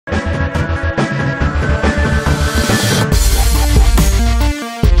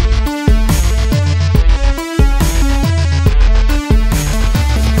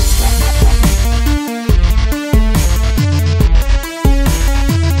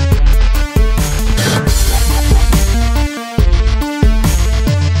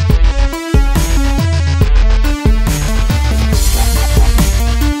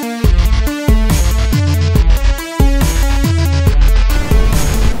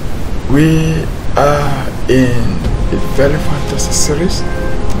We are in a very fantastic series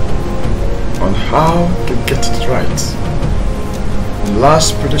on how to get it right. In the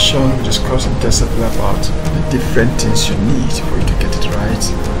last prediction, we discussed intensively about the different things you need for you to get it right.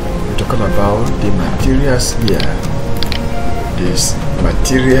 We're talking about the materials here. These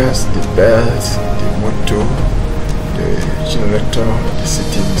materials, the belt, the motor, the generator, the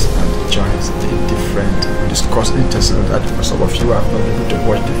settings, and the joints, the different. We discussed intensively that for some of you have not been able to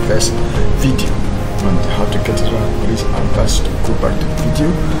watch the first video on how to get it right. Please advise to go back to the video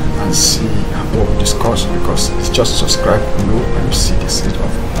and see what we discussed, because it's just subscribe below and you see the series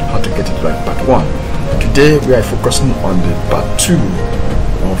of how to get it right part 1. Today we are focusing on the part 2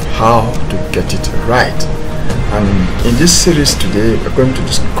 of how to get it right. And in this series today we're going to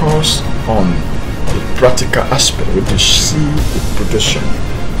discuss on the practical aspect. We're going to see the progression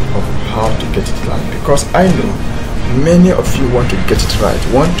of how to get it right, because I know many of you want to get it right,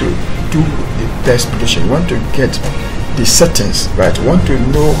 want to do the best production, want to get the settings right, want to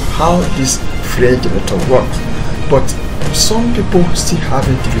know how this flare generator works, but some people still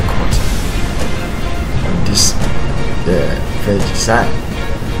having difficulty on this flare design,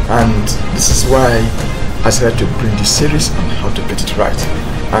 and this is why I decided to bring this series on how to get it right.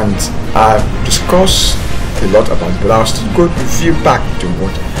 And I've discussed a lot about it, but I'll still go review back to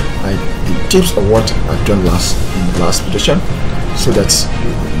what the tips of what I've done in the last prediction, so that you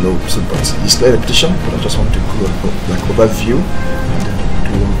will know. So, but it's not a repetition, but I just want to go like overview and then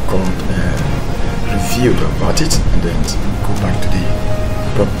do review about it, and then go back to the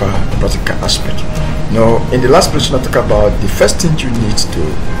proper practical aspect. Now, in the last prediction, I talked about the first thing you need to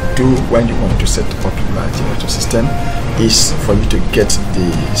do when you want to set up your generator system is for you to get the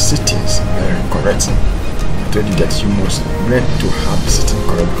settings correct. I told you that you must learn to have the setting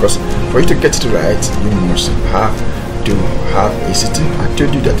correct, because for you to get it right, you must have to have a setting. I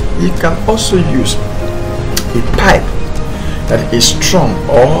told you that you can also use a pipe that is strong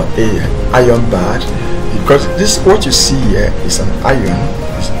or a iron bar, because this what you see here is an iron,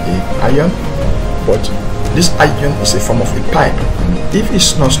 but this iron is a form of a pipe, and if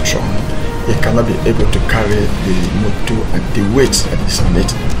it's not strong, it cannot be able to carry the motor and the weight that is on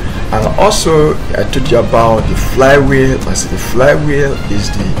it. And also I told you about the flywheel. I said the flywheel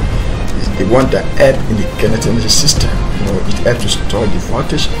is the one that helps in the kinetic energy system. You know, it helps to store the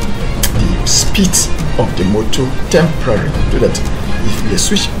voltage, the speed of the motor temporarily, so that if you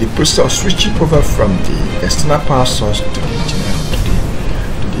switch the process of switching over from the external power source to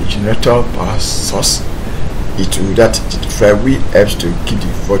the generator power source, it will that the flywheel helps to keep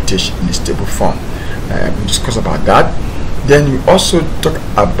the voltage in a stable form. We discuss about that. Then we also talk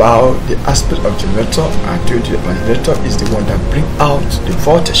about the aspect of generator. I told you about the generator is the one that brings out the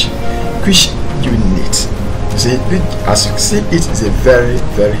voltage which you need. See, as you see, it is a very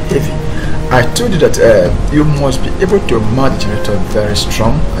heavy. I told you that you must be able to mount the generator very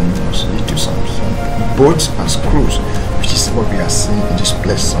strong, and you must need to some bolts and screws, which is what we are seeing in this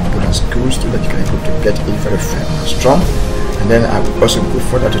place, some bolts and screws, so that you can be able to get it very firm and strong. And then I will also go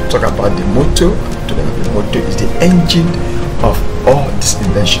further to talk about the motor. The motor is the engine of all this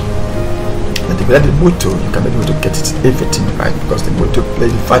invention. And without the motor, you cannot be able to get it everything right, because the motor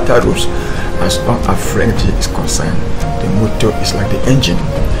plays vital roles as far as energy is concerned. The motor is like the engine.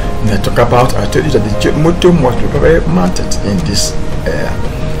 And I told you that the motor must be very mounted in this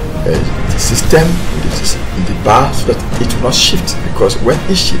system, in the bar, so that it will not shift, because when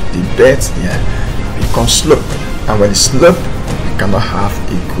it shifts, the bed here becomes slope, and when it's slope, you cannot have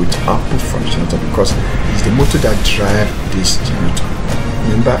a good output from the generator, because it's the motor that drives this generator.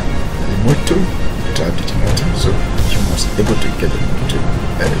 Remember, the motor drives the generator, so you must be able to get the motor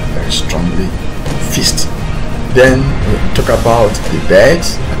very strongly fixed. Then we talk about the bed.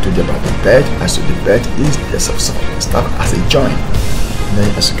 I told you about the bed. I said the bed is stuff as a joint. And then,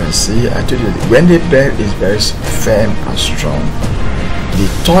 as you can see, I told you that when the bed is very firm and strong, the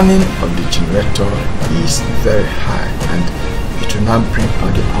turning of the generator is very high, and it will not bring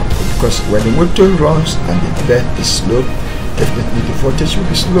out the output, because when the motor runs and the bed is slow, definitely the voltage will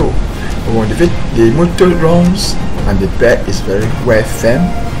be slow. But when the motor runs and the bed is very well firm,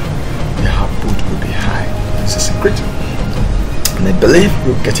 the output will be high. It's a secret, and I believe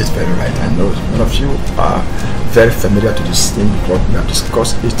you'll get it very right. I know one of you are very familiar to this thing, because we have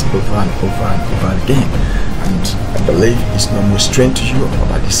discussed it over and over again, and I believe it's no more strange to you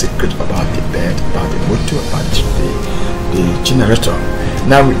about the secret about the bed, about the motor, about the generator.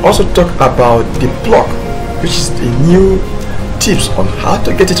 Now we also talk about the plug, which is the new tips on how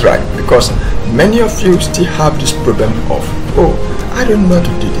to get it right, because many of you still have this problem of, oh, I don't know how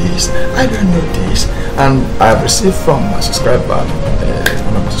to do this, I don't know this. And I've received from my subscriber,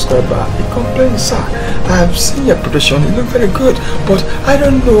 one of my subscriber, he complains, sir, I've seen your production, it looks very good, but I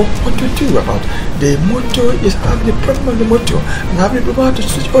don't know what to do about the motor is having a problem on the motor and having a problem to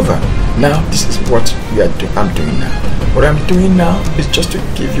switch over. Now this is what I'm doing now. What I'm doing now is just to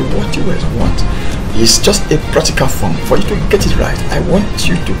give you what you guys want. It's just a practical form for you to get it right. I want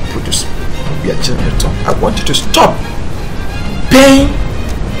you to produce your generator. I want you to stop paying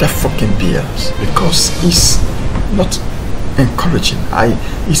the fucking bills because it's not encouraging.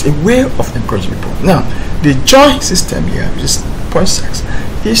 It's a way of encouraging people. Now the joint system here, which is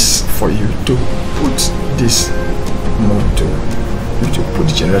 0.6, is for you to put this motor, to put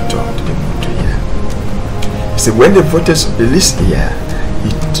the generator to the motor here. So when the voltage is released here,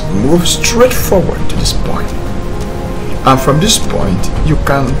 it moves straight forward to this point, and from this point you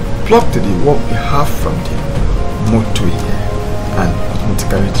can plug to what we have from the motor here, and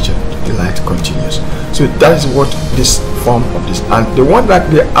automatically the light continues. So that is what this form of this, and the one that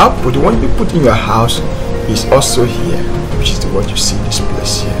the output, the one you put in your house, is also here, which is the one you see this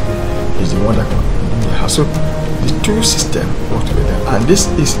place here, is the one that in your house. So the two systems work together, and this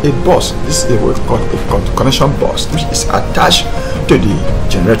is a bus. This is what we call a connection bus, which is attached to the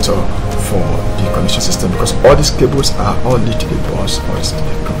generator for the connection system, because all these cables are all lead to the bus or to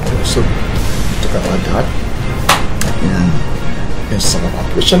the computer. So talk about that in some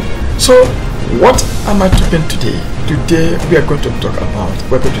operation. So what am I talking today? Today we are going to talk about,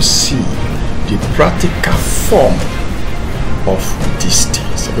 we're going to see the practical form of these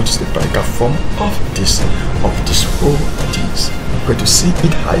things. We're going to see the practical form of this whole things. We're going to see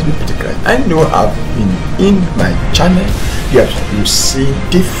it has been practical. I know I've been in my channel. You see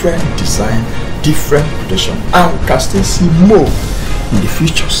different design, different production, and we can still see more in the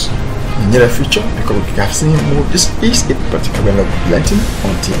futures, in the near future, because we can see more. This is a practical way of blending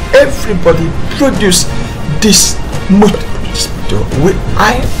until everybody produce this motor.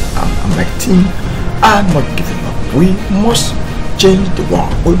 I and my team are not giving up. We must change the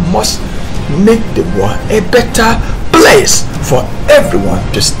world. We must make the world a better place for everyone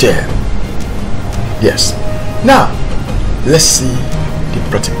to stay. Yes. Now let's see the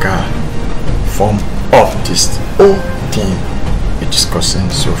practical form of this whole thing we're discussing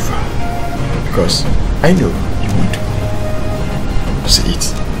so far, because I know you want to see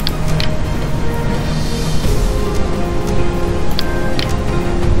it.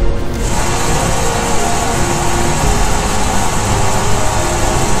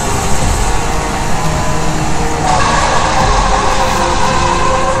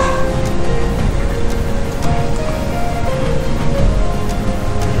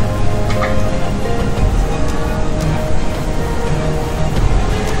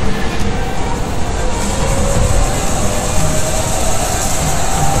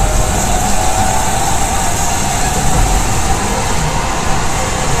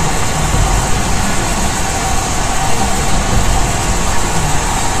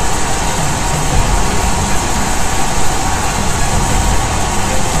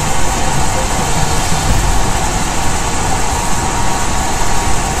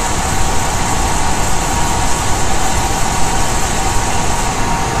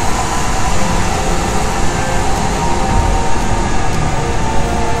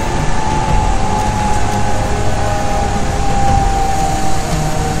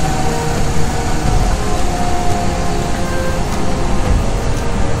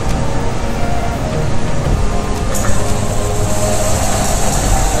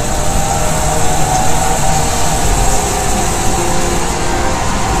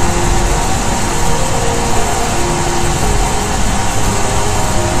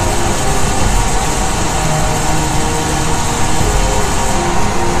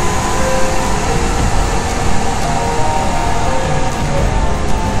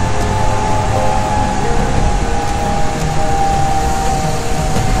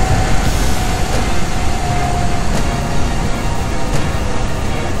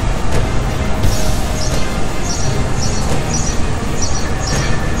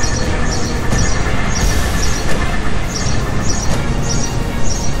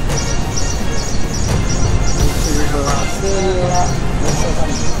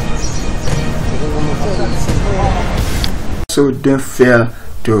 So don't fail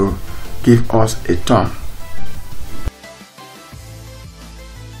to give us a thumb